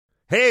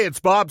Hey, it's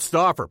Bob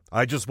Stauffer.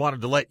 I just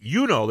wanted to let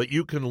you know that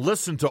you can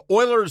listen to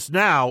Oilers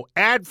Now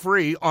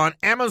ad-free on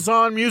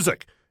Amazon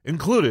Music,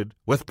 included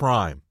with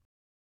Prime.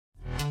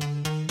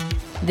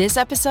 This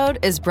episode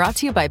is brought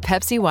to you by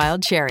Pepsi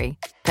Wild Cherry.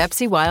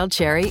 Pepsi Wild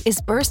Cherry is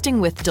bursting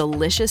with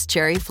delicious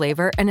cherry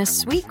flavor and a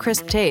sweet,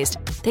 crisp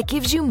taste that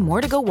gives you more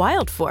to go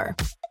wild for.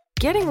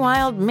 Getting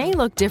wild may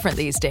look different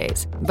these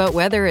days, but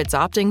whether it's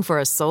opting for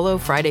a solo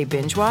Friday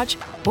binge watch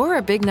or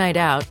a big night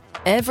out,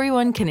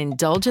 everyone can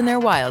indulge in their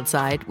wild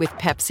side with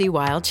Pepsi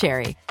Wild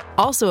Cherry.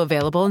 Also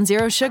available in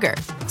Zero Sugar.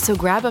 So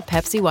grab a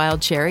Pepsi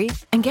Wild Cherry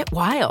and get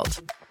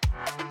wild.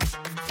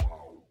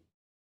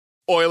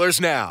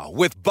 Oilers Now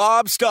with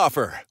Bob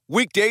Stauffer.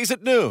 Weekdays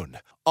at noon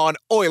on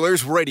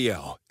Oilers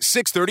Radio,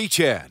 630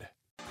 CHED.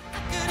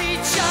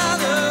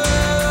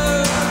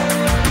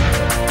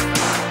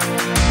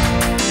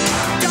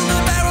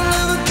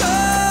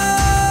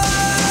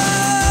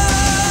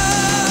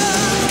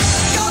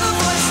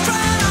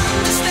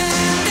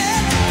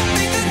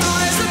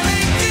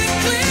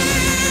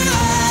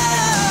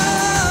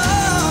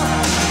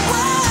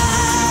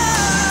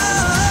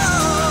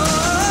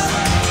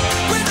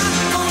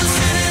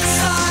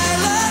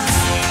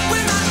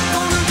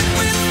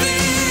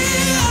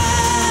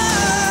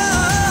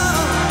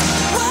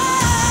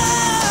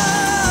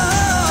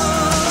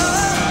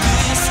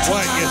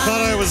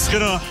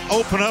 Going to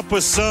open up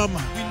with some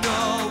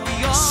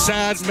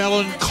sad,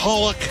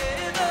 melancholic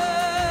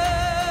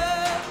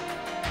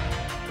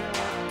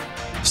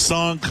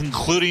song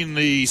concluding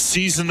the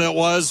season that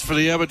was for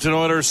the Edmonton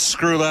Oilers.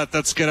 Screw that.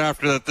 Let's get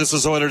after that. This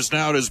is Oilers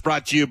Now. It is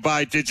brought to you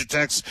by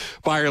Digitex.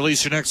 Buy or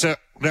lease your next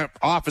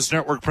office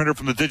network printer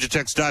from the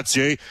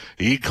Digitex.ca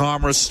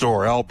e-commerce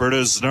store.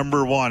 Alberta's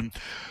 #1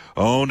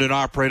 owned and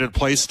operated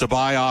place to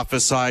buy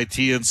office IT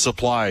and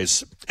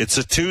supplies. It's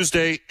a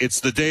Tuesday.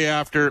 It's the day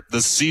after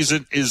the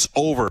season is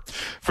over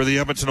for the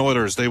Edmonton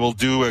Oilers. They will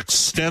do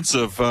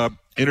extensive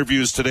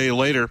interviews today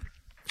later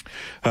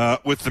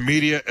with the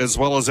media as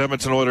well as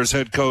Edmonton Oilers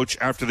head coach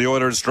after the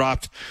Oilers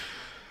dropped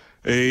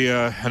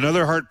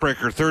another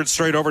heartbreaker, third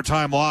straight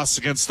overtime loss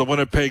against the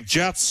Winnipeg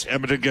Jets.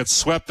 Edmonton gets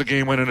swept. The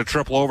game went into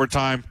triple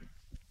overtime.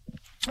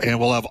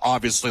 And we'll have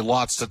obviously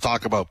lots to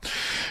talk about.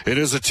 It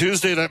is a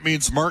Tuesday. That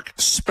means Mark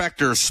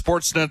Spector,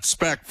 Sportsnet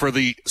Spec, for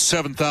the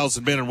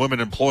 7,000 men and women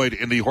employed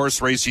in the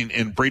horse racing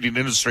and breeding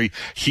industry.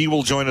 He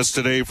will join us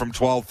today from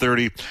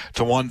 12:30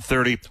 to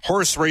 1:30.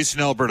 Horse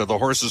Racing Alberta. The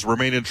horses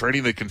remain in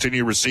training. They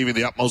continue receiving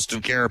the utmost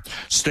in care.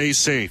 Stay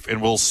safe,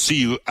 and we'll see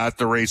you at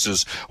the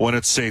races when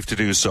it's safe to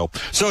do so.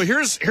 So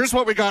here's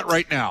what we got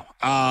right now.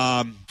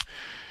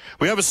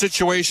 We have a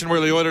situation where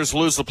the Oilers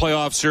lose the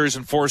playoff series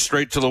in 4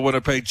 straight to the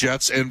Winnipeg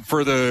Jets, and for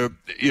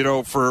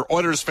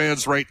Oilers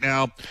fans right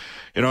now,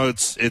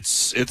 it's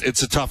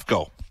a tough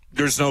go.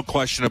 There's no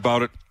question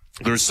about it.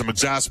 There's some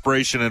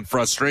exasperation and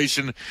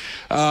frustration.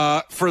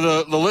 For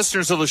the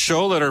listeners of the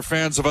show that are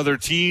fans of other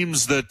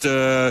teams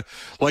that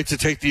like to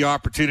take the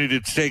opportunity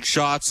to take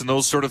shots and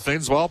those sort of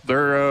things, well,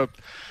 they're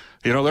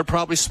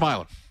probably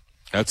smiling.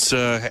 That's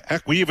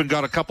heck. We even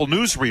got a couple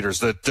newsreaders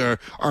that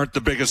aren't the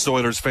biggest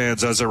Oilers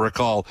fans, as I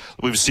recall.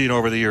 We've seen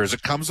over the years.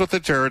 It comes with the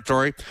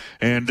territory,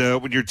 and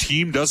when your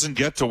team doesn't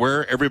get to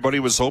where everybody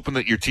was hoping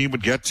that your team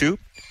would get to,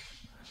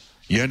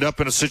 you end up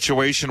in a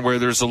situation where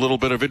there's a little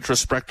bit of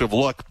introspective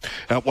look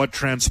at what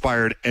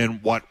transpired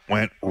and what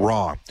went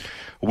wrong.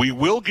 We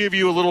will give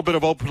you a little bit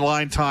of open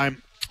line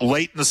time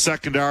late in the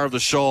second hour of the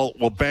show.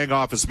 We'll bang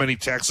off as many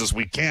texts as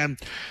we can,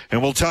 and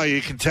we'll tell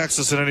you can text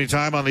us at any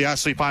time on the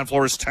Ashley Fine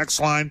Floors text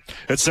line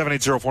at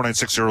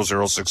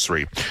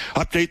 780-496-0063.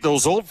 Update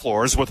those old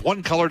floors with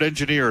one-colored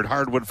engineered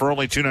hardwood for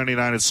only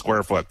 $2.99 a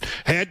square foot.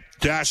 Head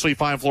to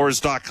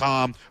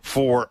AshleyFineFloors.com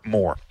for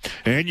more.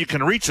 And you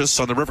can reach us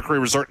on the River Cree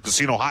Resort and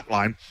Casino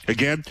hotline.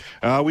 Again,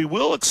 we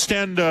will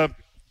extend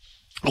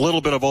a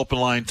little bit of open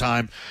line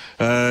time,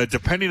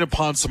 depending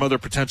upon some other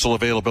potential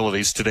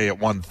availabilities today at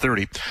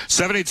 1:30.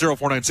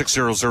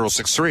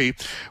 780-496-0063.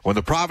 When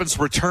the province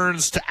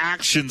returns to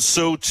action,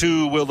 so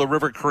too will the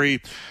River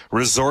Cree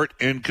Resort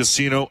and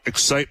Casino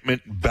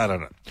excitement bet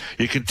on it.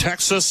 You can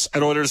text us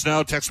at Oilers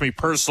Now. Text me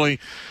personally,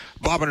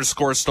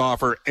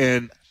 Bob_Stauffer,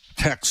 and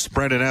text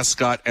Brendan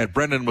Escott at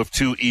Brendan with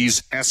 2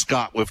 E's,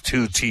 Escott with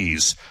 2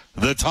 T's.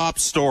 The top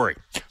story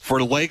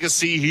for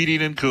Legacy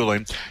Heating and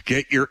Cooling.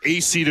 Get your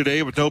AC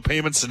today with no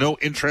payments and no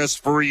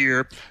interest for a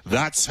year.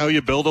 That's how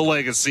you build a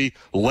legacy.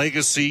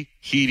 Legacy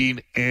Heating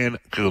and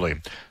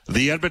Cooling.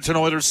 The Edmonton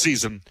Oilers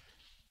season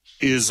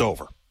is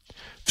over.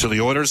 To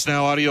the Oilers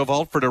Now Audio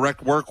Vault for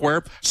direct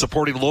workwear,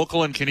 supporting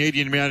local and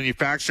Canadian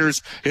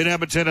manufacturers in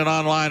Edmonton and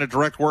online at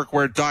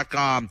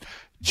directworkwear.com.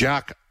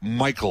 Jack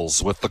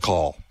Michaels with the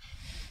call.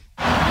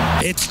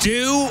 It's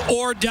do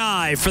or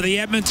die for the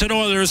Edmonton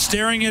Oilers,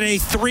 staring at a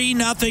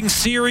 3-0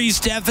 series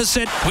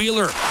deficit.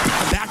 Wheeler,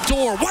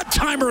 backdoor,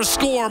 one-timer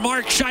score.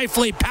 Mark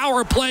Scheifele,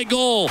 power play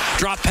goal.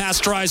 Drop pass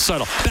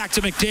Draisaitl, back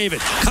to McDavid,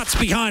 cuts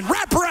behind,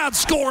 wraparound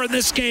score, and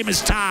this game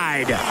is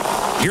tied.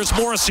 Here's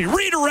Morrissey,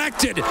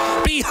 redirected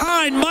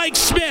behind Mike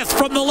Smith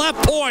from the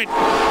left point.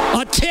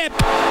 A tip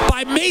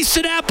by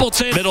Mason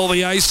Appleton. Middle of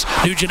the ice,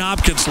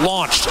 Nugent-Hopkins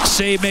launched,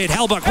 save made,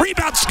 Hellbuck,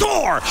 rebound,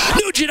 score.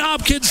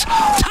 Nugent-Hopkins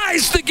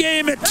ties the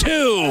game at 2.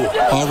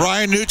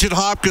 Ryan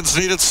Nugent-Hopkins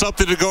needed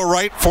something to go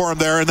right for him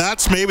there, and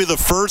that's maybe the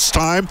first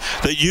time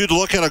that you'd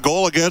look at a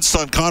goal against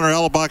on Connor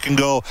Hellbuck and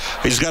go,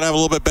 he's got to have a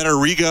little bit better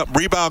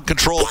rebound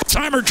control.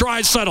 Timer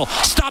Draisaitl,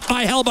 stopped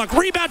by Hellbuck,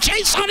 rebound,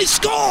 Chiasson, he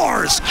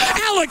scores!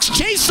 Alex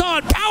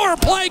Chiasson, power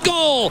play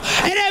goal,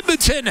 and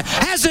Edmonton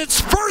has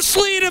its first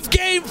lead of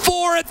Game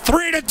 4 at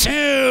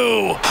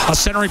 3-2. A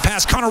centering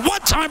pass, Connor,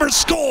 one-timer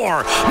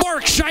score!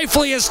 Mark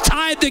Scheifele has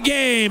tied the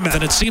game.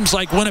 And it seems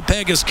like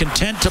Winnipeg is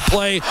content to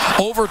play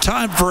overtime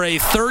for a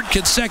third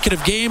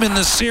consecutive game in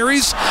this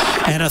series,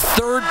 and a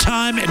third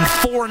time in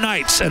 4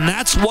 nights, and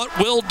that's what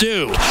we'll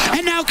do.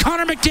 And now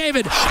Connor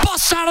McDavid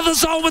busts out of the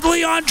zone with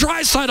Leon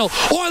Draisaitl.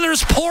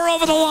 Oilers pour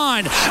over the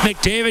line.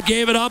 McDavid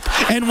gave it up,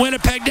 and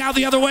Winnipeg now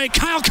the other way.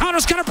 Kyle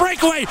Connor's got a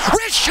breakaway.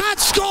 Wrist shot,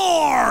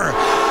 score!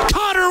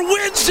 Connor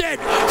wins it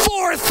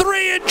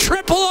 4-3 in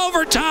triple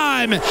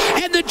overtime,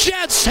 and the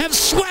Jets have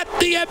swept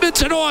the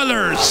Edmonton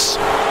Oilers.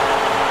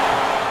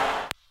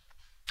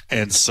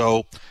 And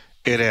so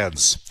it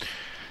ends.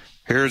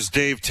 Here's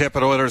Dave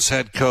Tippett, Oilers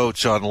head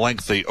coach, on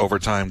lengthy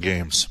overtime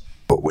games.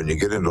 But when you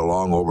get into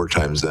long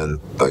overtimes then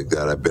like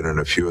that, I've been in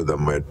a few of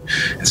them, it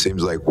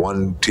seems like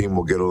one team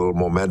will get a little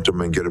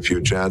momentum and get a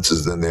few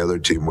chances, then the other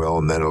team will,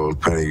 and then it'll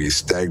kind of be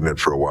stagnant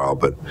for a while.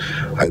 But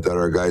I thought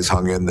our guys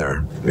hung in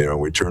there. You know,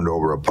 we turned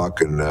over a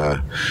puck and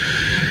they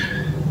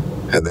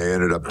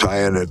ended up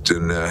tying it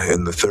in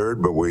the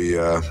third, but we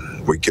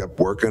kept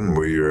working.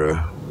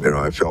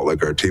 I felt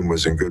like our team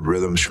was in good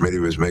rhythm. Schmidt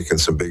was making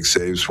some big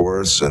saves for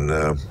us, and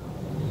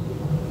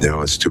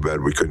it's too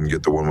bad we couldn't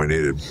get the one we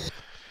needed.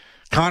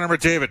 Connor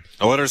McDavid,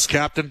 Oilers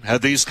captain,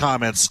 had these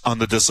comments on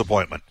the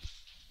disappointment.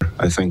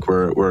 I think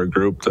we're a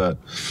group that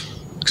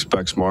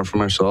expects more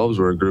from ourselves.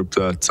 We're a group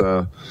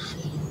that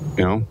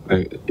we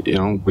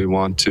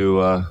want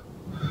to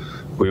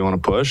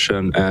push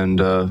and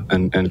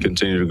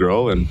continue to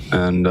grow, and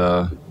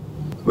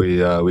we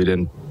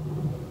didn't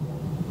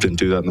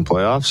do that in the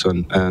playoffs,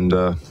 and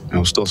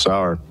still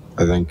sour.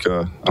 I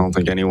don't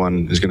think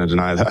anyone is going to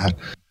deny that.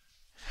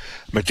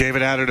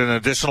 McDavid added an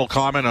additional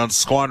comment on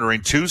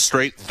squandering 2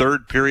 straight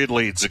third-period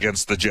leads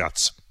against the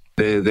Jets.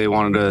 They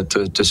wanted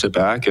to sit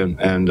back and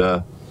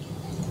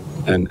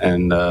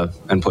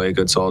play a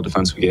good, solid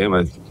defensive game.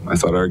 I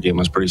thought our game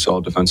was pretty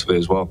solid defensively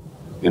as well.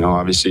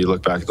 Obviously, you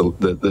look back at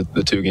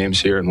the 2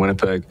 games here in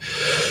Winnipeg.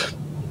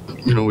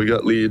 We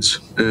got leads,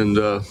 and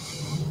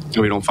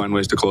we don't find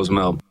ways to close them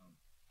out.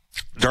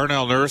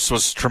 Darnell Nurse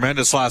was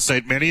tremendous last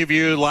night. Many of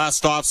you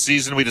last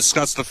offseason, we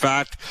discussed the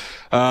fact,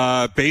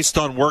 based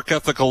on work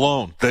ethic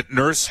alone, that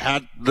Nurse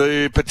had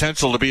the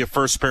potential to be a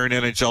first-pairing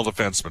NHL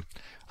defenseman.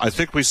 I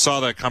think we saw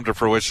that come to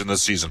fruition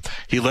this season.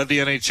 He led the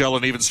NHL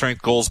in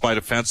even-strength goals by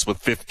defense with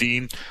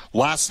 15.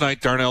 Last night,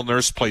 Darnell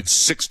Nurse played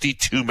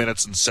 62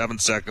 minutes and 7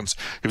 seconds.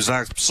 He was an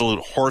absolute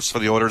horse for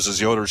the Oilers as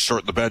the Oilers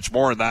shortened the bench.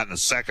 More on that in a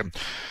second.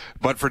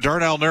 But for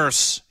Darnell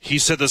Nurse, he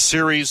said the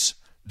series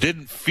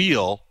didn't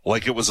feel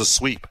like it was a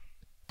sweep.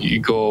 You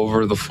go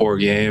over the 4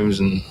 games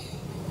and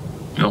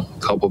a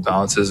couple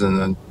bounces and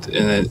then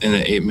in an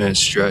 8-minute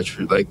stretch.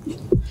 Like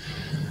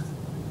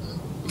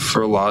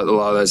for a lot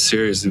of that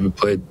series, we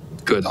played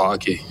good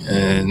hockey,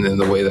 and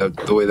the way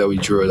that we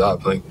drew it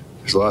up, like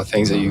there's a lot of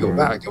things that you go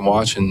back and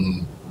watch,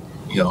 and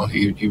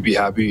you'd be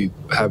happy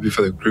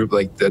for the group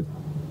like that.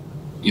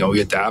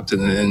 We adapted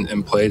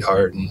and played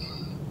hard, and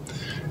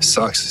it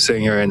sucks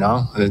saying it right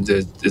now.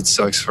 It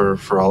sucks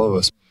for all of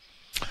us.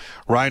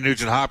 Ryan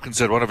Nugent-Hopkins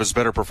had one of his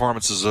better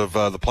performances of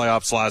the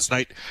playoffs last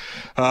night.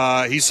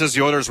 He says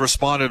the Oilers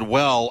responded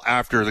well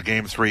after the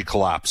Game 3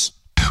 collapse.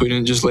 We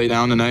didn't just lay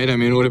down tonight. I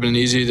mean, it would have been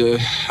easy to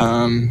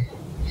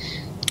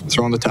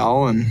throw in the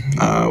towel, and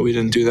we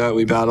didn't do that.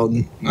 We battled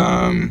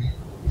the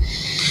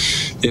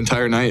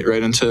entire night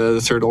right into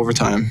the third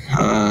overtime.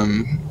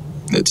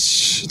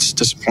 It's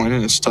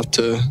disappointing. It's tough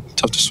to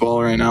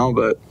swallow right now,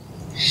 but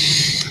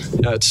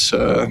yeah, it's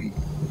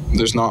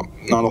there's not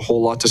a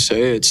whole lot to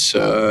say. It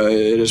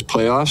is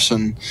playoffs,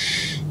 and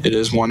it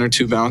is 1 or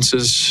 2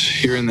 bounces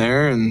here and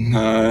there, and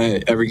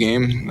every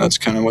game, that's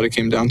kind of what it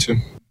came down to.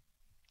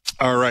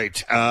 All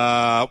right.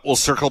 We'll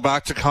circle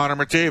back to Connor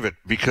McDavid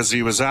because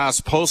he was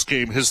asked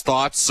post-game his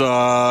thoughts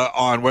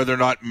on whether or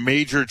not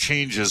major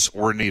changes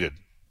were needed.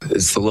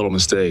 It's the little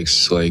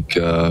mistakes. Like,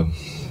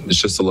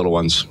 it's just the little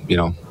ones,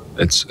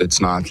 It's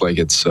not like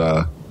it's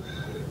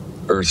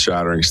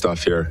earth-shattering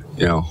stuff here.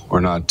 We're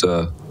not...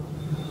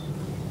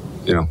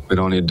 we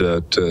don't need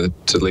to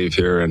leave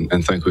here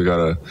and think we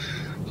got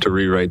to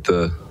rewrite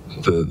the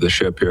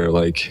ship here.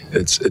 Like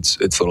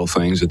it's little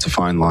things. It's a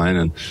fine line,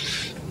 and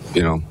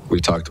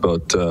we talked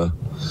about,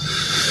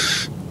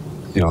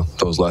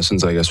 those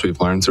lessons I guess we've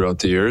learned throughout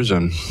the years.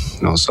 And,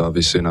 it's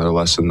obviously another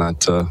lesson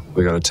that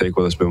we got to take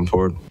with us moving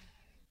forward.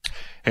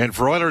 And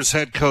for Oilers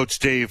head coach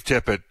Dave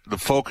Tippett, the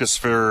focus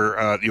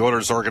for the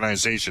Oilers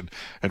organization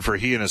and for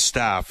he and his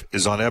staff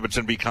is on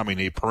Edmonton becoming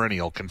a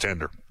perennial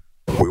contender.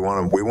 We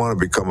want to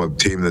become a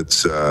team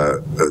that's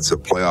a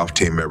playoff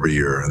team every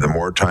year. And the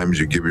more times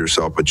you give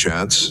yourself a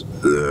chance,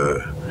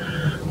 the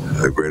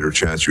greater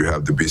chance you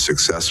have to be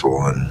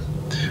successful. And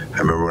I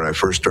remember when I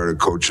first started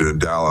coaching in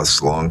Dallas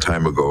a long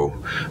time ago,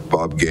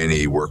 Bob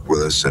Gainey worked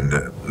with us, and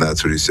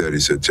that's what he said. He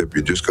said, Tip,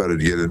 you just got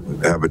to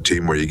have a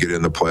team where you get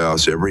in the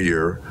playoffs every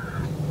year,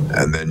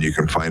 and then you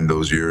can find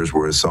those years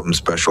where something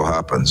special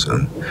happens.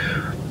 And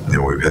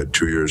we've had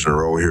 2 years in a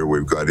row here.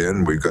 We've got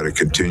to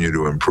continue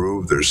to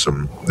improve. There's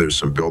some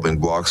building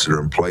blocks that are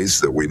in place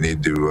that we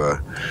need to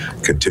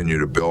continue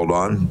to build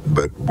on.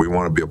 But we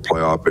want to be a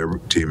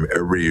playoff team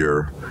every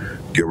year,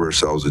 give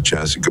ourselves a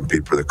chance to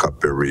compete for the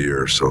cup every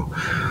year. So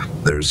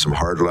there's some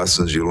hard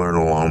lessons you learn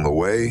along the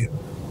way.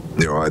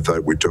 I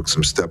thought we took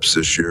some steps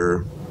this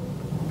year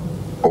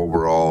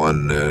overall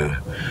on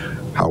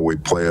how we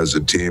play as a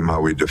team,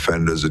 how we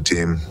defend as a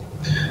team,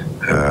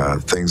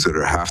 things that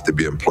have to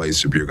be in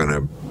place if you're going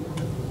to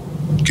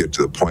get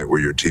to the point where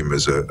your team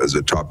is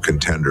a top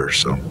contender.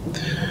 So.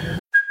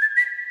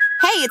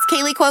 Hey, it's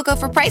Kaylee Cuoco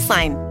for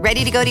Priceline.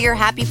 Ready to go to your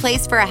happy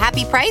place for a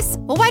happy price?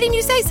 Well, why didn't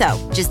you say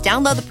so? Just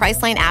download the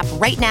Priceline app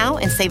right now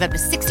and save up to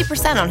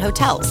 60% on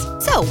hotels.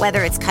 So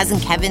whether it's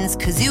Cousin Kevin's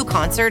Kazoo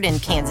Concert in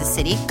Kansas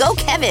City, go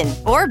Kevin,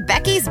 or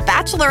Becky's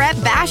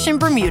Bachelorette Bash in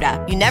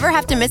Bermuda, you never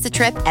have to miss a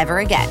trip ever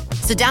again.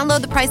 So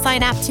download the Priceline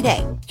app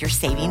today. Your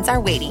savings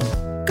are waiting.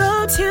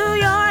 Go to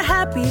your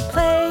happy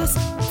place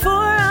for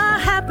a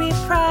happy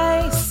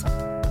price.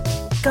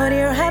 Go to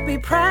your happy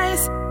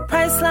price,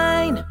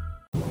 Priceline.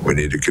 We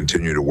need to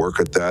continue to work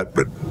at that,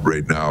 but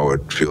right now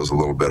it feels a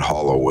little bit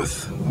hollow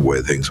with the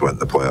way things went in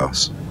the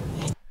playoffs.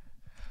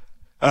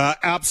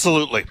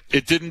 Absolutely.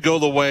 It didn't go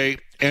the way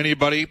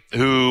anybody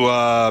who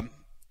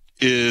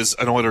is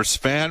an Oilers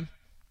fan,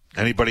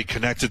 anybody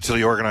connected to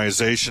the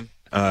organization,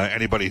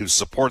 anybody who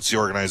supports the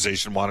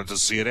organization wanted to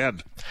see it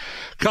end.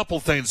 Couple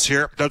things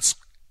here. Let's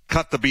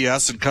cut the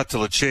BS and cut to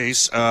the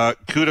chase.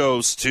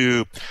 Kudos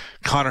to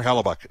Connor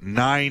Hellebuyck,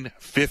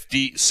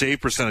 .950 save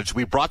percentage.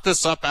 We brought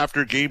this up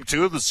after Game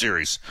 2 of the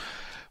series.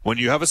 When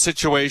you have a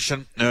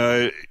situation,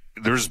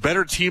 there's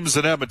better teams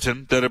than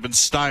Edmonton that have been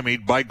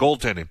stymied by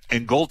goaltending,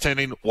 and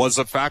goaltending was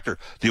a factor.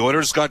 The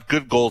Oilers got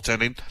good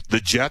goaltending. The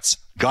Jets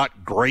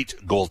got great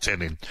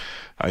goaltending.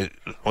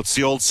 What's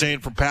the old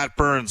saying from Pat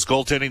Burns?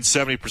 Goaltending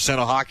 70%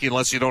 of hockey.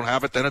 Unless you don't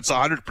have it, then it's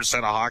 100%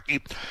 of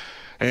hockey.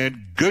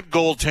 And good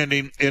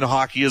goaltending in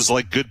hockey is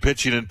like good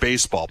pitching in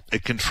baseball.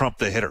 It can trump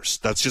the hitters.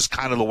 That's just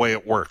kind of the way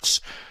it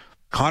works.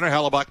 Connor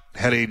Hellebuyck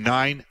had a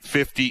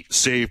 .950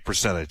 save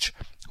percentage.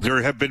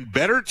 There have been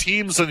better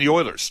teams than the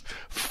Oilers,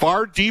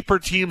 far deeper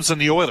teams than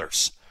the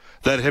Oilers,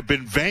 that have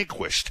been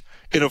vanquished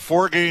in a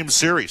 4-game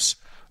series.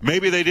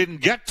 Maybe they didn't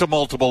get to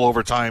multiple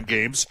overtime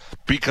games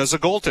because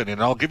of goaltending.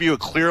 And I'll give you a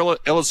clear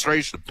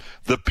illustration.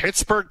 The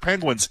Pittsburgh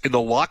Penguins in the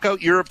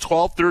lockout year of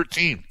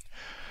 12-13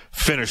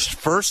 finished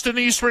first in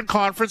the Eastern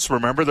Conference.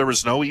 Remember, there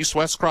was no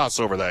East-West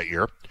crossover that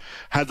year.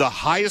 Had the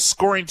highest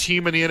scoring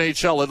team in the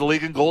NHL, led the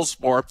league in goals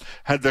for,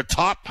 had the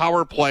top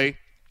power play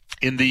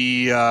in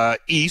the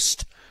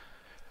East.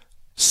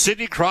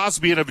 Sidney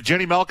Crosby and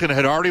Evgeny Malkin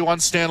had already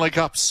won Stanley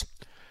Cups.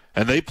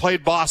 And they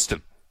played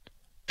Boston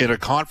in a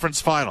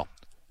conference final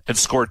and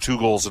scored 2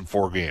 goals in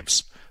 4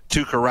 games.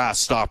 Tuukka Rask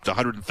stopped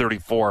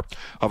 134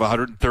 of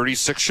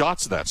 136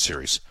 shots in that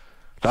series.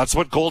 That's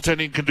what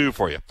goaltending can do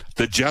for you.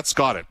 The Jets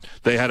got it.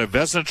 They had a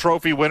Vezina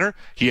Trophy winner.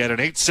 He had an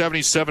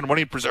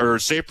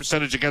 .877 save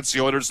percentage against the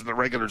Oilers in the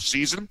regular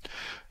season.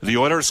 The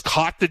Oilers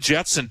caught the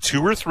Jets in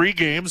 2 or 3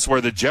 games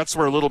where the Jets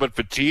were a little bit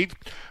fatigued.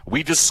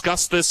 We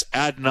discussed this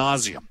ad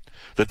nauseum,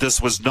 that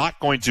this was not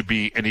going to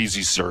be an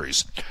easy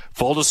series.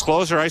 Full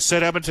disclosure, I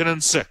said Edmonton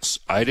in 6.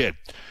 I did.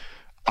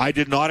 I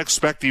did not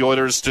expect the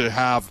Oilers to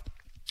have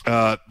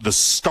the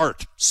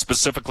start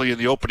specifically in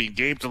the opening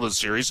game to the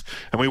series,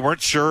 and we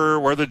weren't sure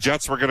where the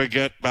Jets were going to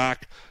get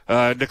back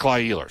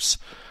Nikolai Ehlers.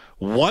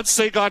 Once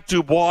they got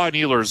Dubois and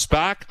Ehlers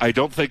back, I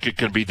don't think it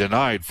can be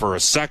denied for a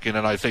second,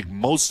 and I think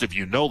most of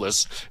you know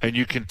this, and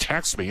you can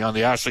text me on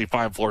the Ashley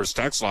Fine Floors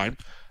text line.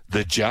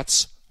 The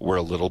Jets were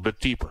a little bit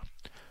deeper.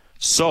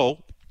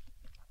 So,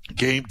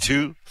 game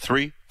 2,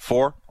 3,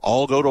 4,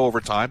 all go to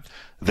overtime.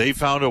 They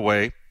found a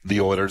way.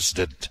 The Oilers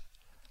didn't.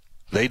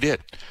 They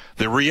did.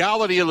 The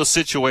reality of the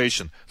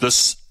situation, the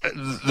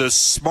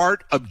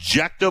smart,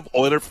 objective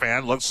Oiler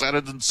fan looks at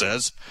it and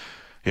says,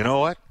 you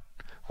know what?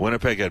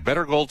 Winnipeg had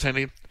better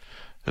goaltending.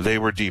 They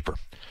were deeper.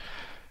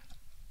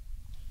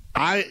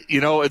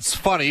 It's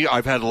funny.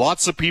 I've had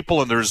lots of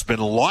people, and there's been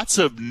lots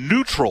of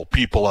neutral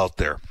people out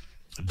there.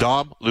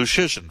 Dom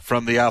Lucian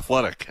from The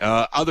Athletic.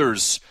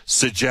 Others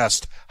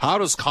suggest, how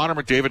does Connor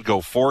McDavid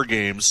go 4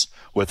 games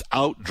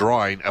without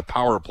drawing a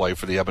power play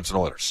for the Edmonton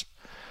Oilers?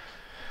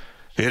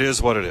 It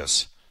is what it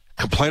is.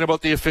 complain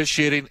about the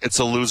officiating, it's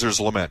a loser's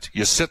lament.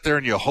 You sit there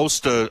and you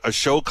host a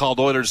show called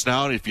Oilers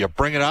Now, and if you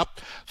bring it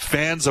up,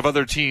 fans of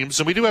other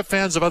teams, and we do have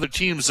fans of other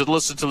teams that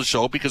listen to the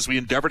show because we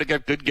endeavor to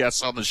get good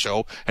guests on the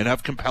show and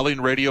have compelling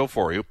radio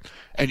for you.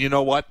 And you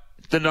know what?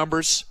 The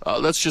numbers,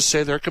 let's just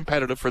say they're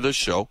competitive for this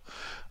show.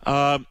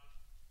 But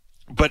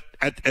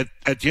at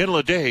the end of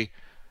the day,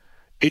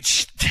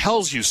 it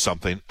tells you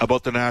something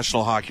about the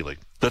National Hockey League,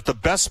 that the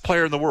best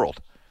player in the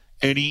world,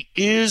 and he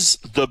is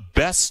the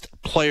best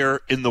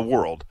player in the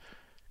world,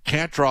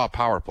 can't draw a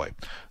power play.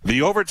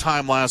 The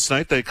overtime last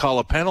night, they call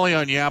a penalty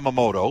on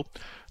Yamamoto.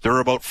 There were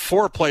about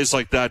 4 plays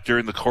like that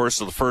during the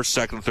course of the first,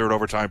 second, third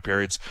overtime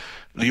periods.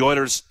 The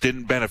Oilers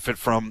didn't benefit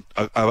from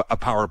a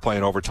power play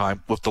in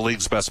overtime with the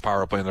league's best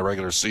power play in the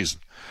regular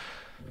season.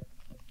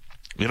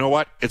 You know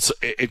what?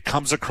 It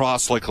comes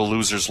across like a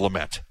loser's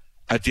lament.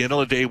 At the end of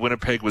the day,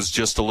 Winnipeg was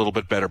just a little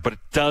bit better, but it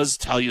does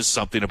tell you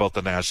something about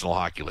the National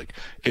Hockey League.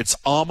 It's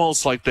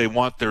almost like they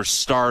want their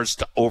stars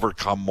to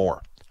overcome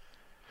more.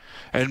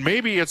 And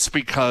maybe it's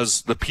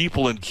because the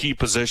people in key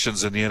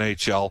positions in the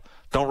NHL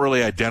don't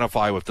really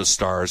identify with the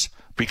stars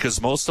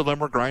because most of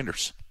them are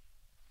grinders.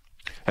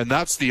 And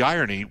that's the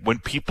irony when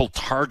people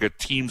target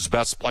teams'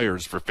 best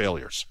players for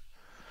failures.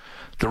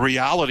 The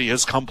reality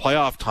is, come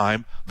playoff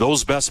time,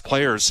 those best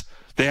players,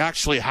 they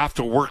actually have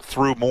to work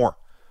through more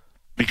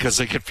because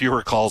they get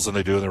fewer calls than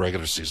they do in the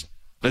regular season.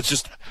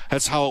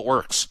 That's how it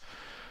works.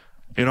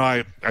 You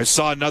know, I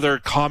saw another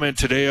comment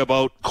today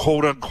about,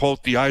 quote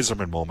unquote, the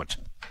Yzerman moment.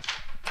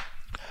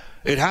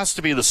 It has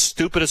to be the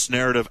stupidest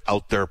narrative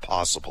out there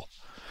possible.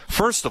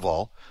 First of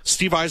all,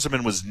 Steve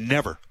Yzerman was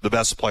never the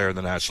best player in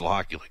the National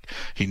Hockey League.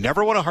 He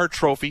never won a Hart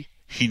Trophy.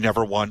 He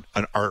never won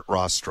an Art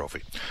Ross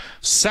Trophy.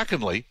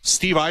 Secondly,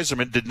 Steve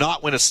Yzerman did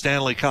not win a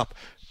Stanley Cup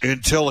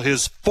until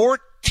his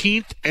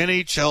 14th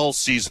NHL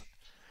season.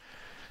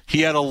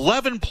 He had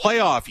 11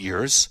 playoff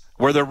years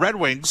where the Red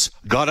Wings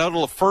got out of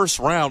the first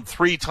round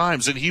 3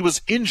 times, and he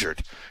was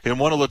injured in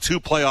one of the 2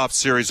 playoff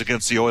series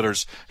against the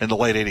Oilers in the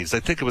late 80s. I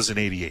think it was in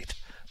 88.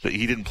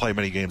 He didn't play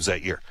many games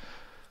that year.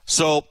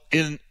 So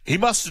he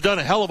must have done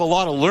a hell of a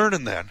lot of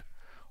learning then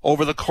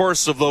over the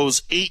course of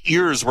those 8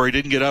 years where he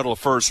didn't get out of the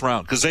first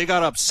round, because they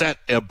got upset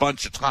a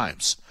bunch of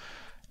times.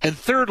 And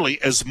thirdly,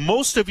 as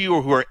most of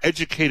you who are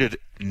educated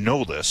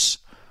know this,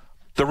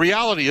 the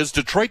reality is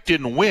Detroit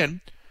didn't win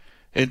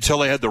until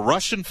they had the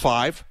Russian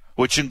 5,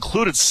 which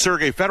included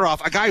Sergei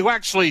Fedorov, a guy who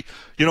actually,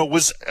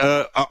 was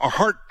a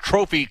Hart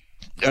Trophy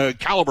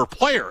caliber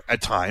player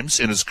at times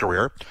in his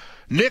career,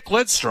 Nick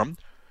Lidstrom,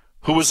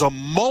 who was a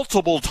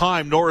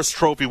multiple-time Norris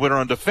Trophy winner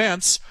on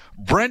defense,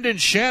 Brendan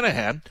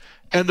Shanahan,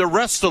 and the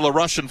rest of the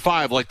Russian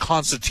 5, like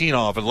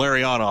Konstantinov and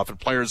Larionov and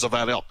players of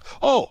that ilk.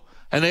 Oh,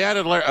 and they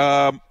added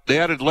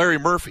Larry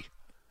Murphy,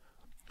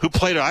 who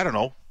played,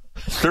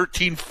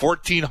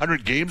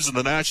 1,400 games in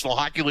the National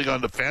Hockey League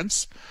on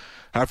defense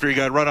after he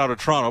got run out of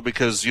Toronto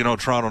because,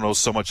 Toronto knows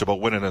so much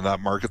about winning in that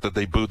market that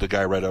they booed the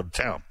guy right out of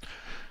town.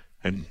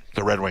 And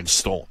the Red Wings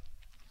stole him.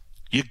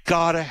 You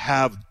got to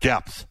have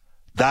depth.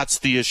 That's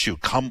the issue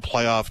come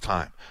playoff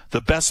time.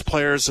 The best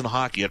players in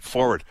hockey at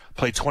forward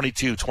play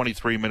 22,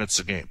 23 minutes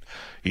a game.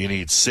 You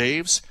need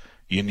saves,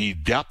 you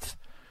need depth,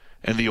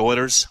 and the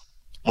Oilers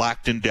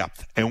lacked in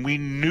depth. And we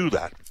knew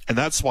that. And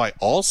that's why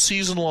all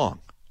season long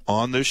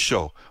on this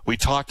show, we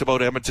talked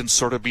about Edmonton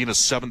sort of being a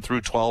 7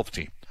 through 12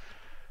 team.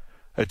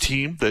 A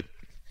team that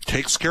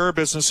takes care of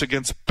business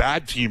against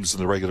bad teams in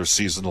the regular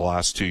season the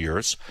last 2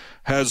 years,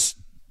 has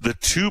the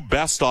 2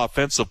 best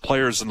offensive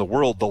players in the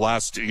world the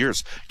last 2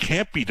 years.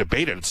 Can't be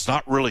debated. It's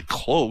not really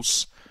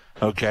close,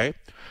 okay?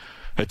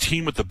 A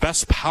team with the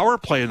best power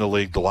play in the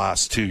league the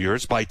last 2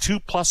 years by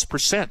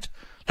 2+%.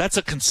 That's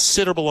a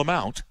considerable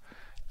amount.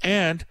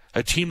 And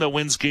a team that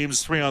wins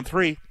games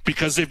 3-on-3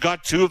 because they've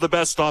got 2 of the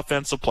best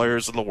offensive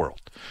players in the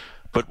world.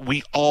 But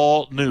we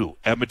all knew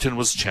Edmonton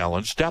was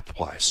challenged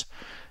depth-wise.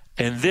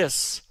 And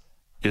this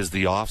is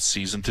the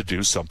off-season to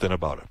do something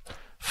about it.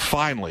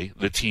 Finally,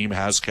 the team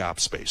has cap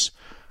space.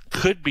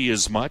 Could be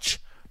as much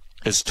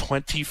as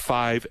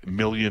 $25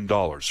 million.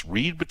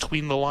 Read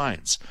between the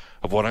lines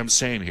of what I'm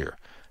saying here.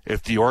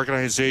 If the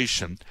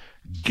organization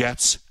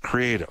gets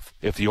creative,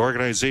 if the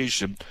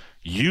organization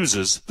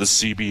uses the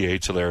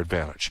CBA to their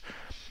advantage.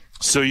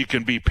 So you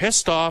can be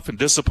pissed off and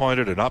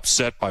disappointed and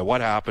upset by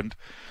what happened.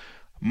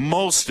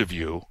 Most of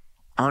you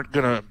aren't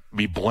going to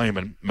be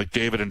blaming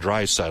McDavid and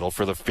Draisaitl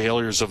for the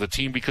failures of the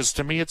team because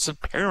to me it's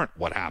apparent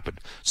what happened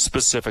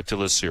specific to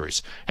this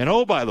series. And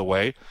oh, by the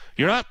way,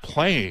 you're not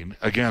playing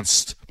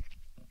against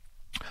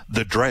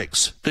the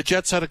dregs. The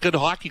Jets had a good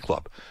hockey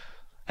club.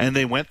 And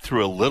they went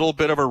through a little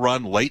bit of a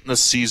run late in the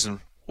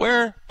season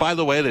where, by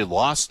the way, they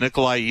lost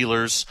Nikolai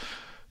Ehlers.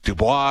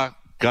 Dubois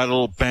got a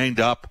little banged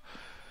up.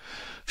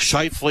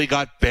 Scheifele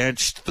got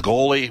benched. The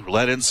goalie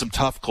let in some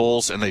tough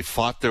goals, and they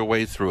fought their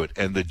way through it.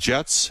 And the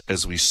Jets,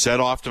 as we said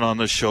often on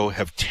this show,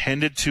 have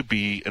tended to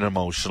be an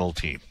emotional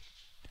team.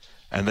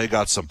 And they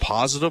got some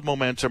positive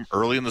momentum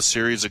early in the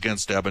series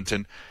against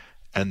Edmonton,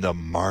 and the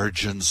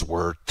margins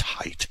were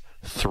tight.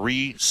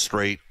 3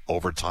 straight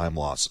overtime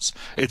losses.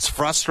 It's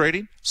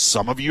frustrating.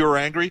 Some of you are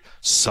angry.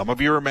 Some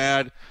of you are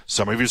mad.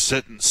 Some of you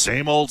sitting,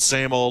 same old,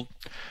 same old.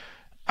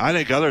 I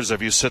think others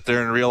of you sit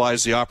there and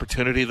realize the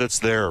opportunity that's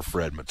there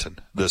for Edmonton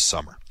this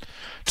summer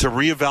to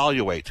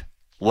reevaluate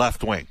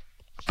left wing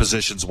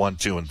positions 1,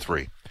 2, and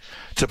 3,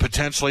 to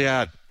potentially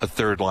add a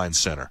third-line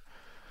center.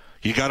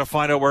 You got to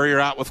find out where you're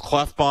at with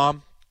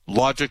Klefbom.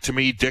 Logic to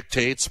me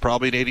dictates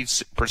probably an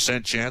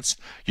 80% chance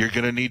you're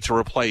going to need to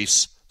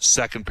replace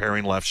second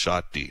pairing left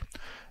shot D.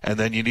 And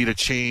then you need a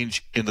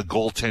change in the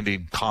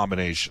goaltending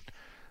combination.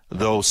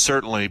 Though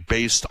certainly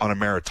based on a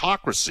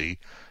meritocracy,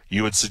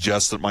 you would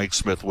suggest that Mike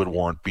Smith would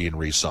warrant being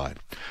re-signed.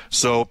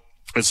 So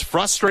as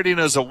frustrating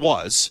as it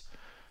was,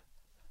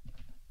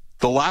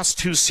 the last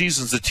 2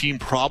 seasons the team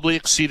probably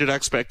exceeded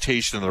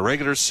expectation in the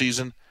regular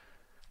season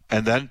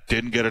and then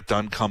didn't get it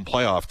done come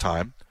playoff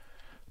time,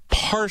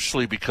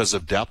 partially because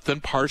of depth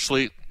and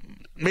partially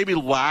maybe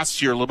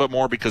last year a little bit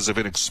more because of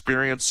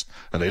inexperience,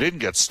 and they didn't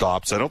get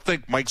stops. I don't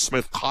think Mike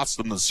Smith cost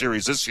them the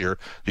series this year.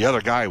 The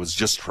other guy was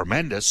just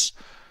tremendous.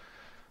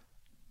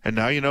 And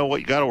now you know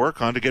what you got to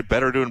work on to get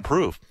better, to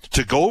improve.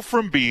 To go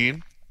from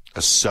being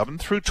a 7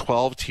 through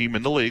 12 team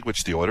in the league,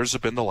 which the Oilers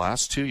have been the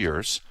last 2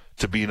 years,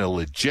 to being a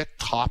legit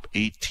top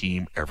 8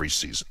 team every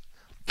season.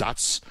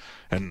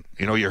 And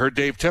you heard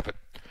Dave Tippett.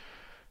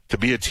 To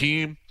be a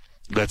team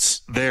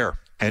that's there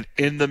and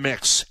in the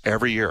mix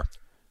every year.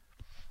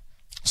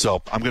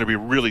 So I'm going to be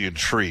really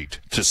intrigued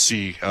to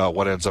see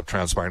what ends up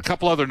transpiring. A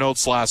couple other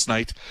notes last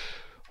night.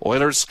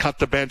 Oilers cut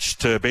the bench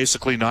to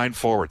basically 9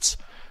 forwards.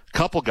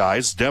 Couple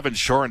guys, Devin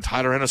Shore and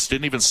Tyler Ennis,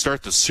 didn't even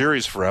start the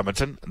series for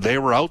Edmonton. They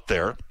were out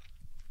there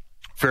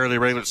fairly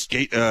regular.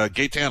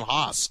 Gaetan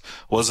Haas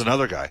was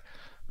another guy.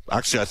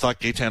 Actually, I thought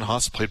Gaetan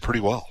Haas played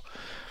pretty well.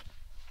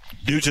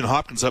 Nugent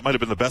Hopkins, that might have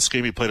been the best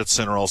game he played at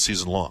center all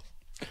season long.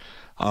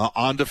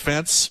 On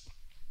defense,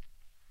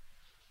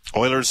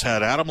 Oilers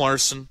had Adam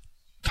Larson,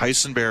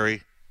 Tyson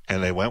Barrie,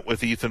 and they went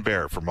with Ethan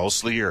Bear for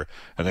most of the year,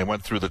 and they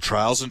went through the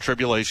trials and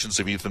tribulations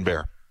of Ethan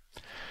Bear.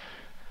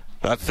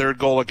 That third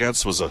goal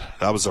against was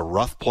a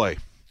rough play.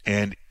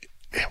 And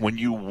when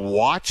you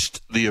watched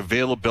the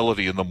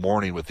availability in the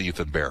morning with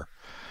Ethan Bear,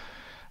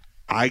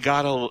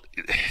 to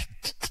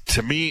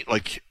me,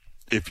 like,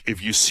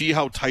 if you see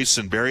how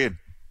Tyson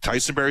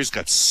Barrie's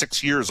got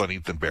 6 years on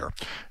Ethan Bear,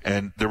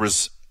 and there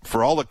was,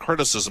 for all the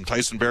criticism,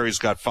 Tyson Barrie's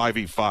got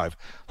 5v5.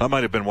 That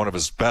might have been one of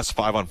his best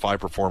 5-on-5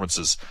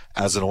 performances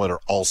as an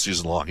Oiler all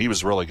season long. He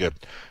was really good.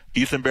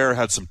 Ethan Bear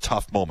had some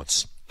tough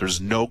moments.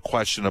 There's no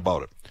question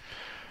about it.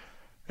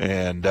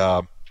 And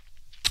the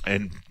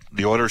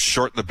Oilers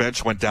shortened the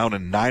bench, went down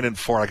in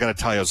 9-4. I got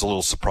to tell you, I was a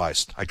little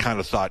surprised. I kind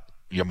of thought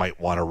you might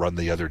want to run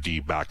the other D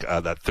back,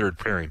 that third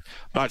pairing.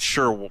 Not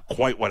sure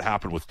quite what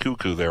happened with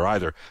Cuckoo there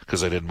either,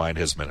 because I didn't mind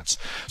his minutes.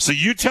 So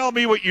you tell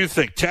me what you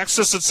think. Text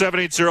us at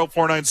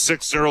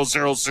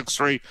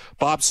 780-496-0063.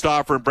 Bob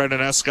Stauffer and Brendan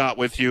Escott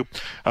with you.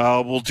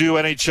 We'll do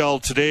NHL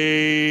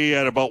today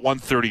at about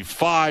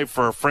 1:35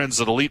 for our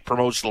friends at Elite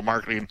Promotional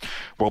Marketing.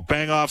 We'll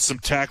bang off some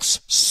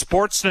texts.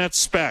 Sportsnet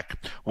Spec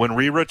when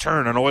we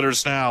return on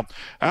Oilers Now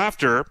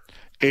after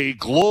a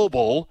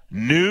global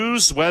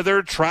news,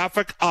 weather,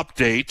 traffic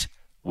update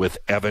with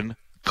Evan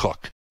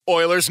Cook.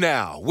 Oilers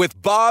Now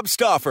with Bob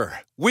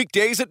Stauffer.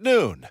 Weekdays at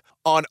noon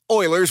on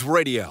Oilers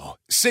Radio,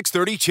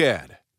 630 CHED.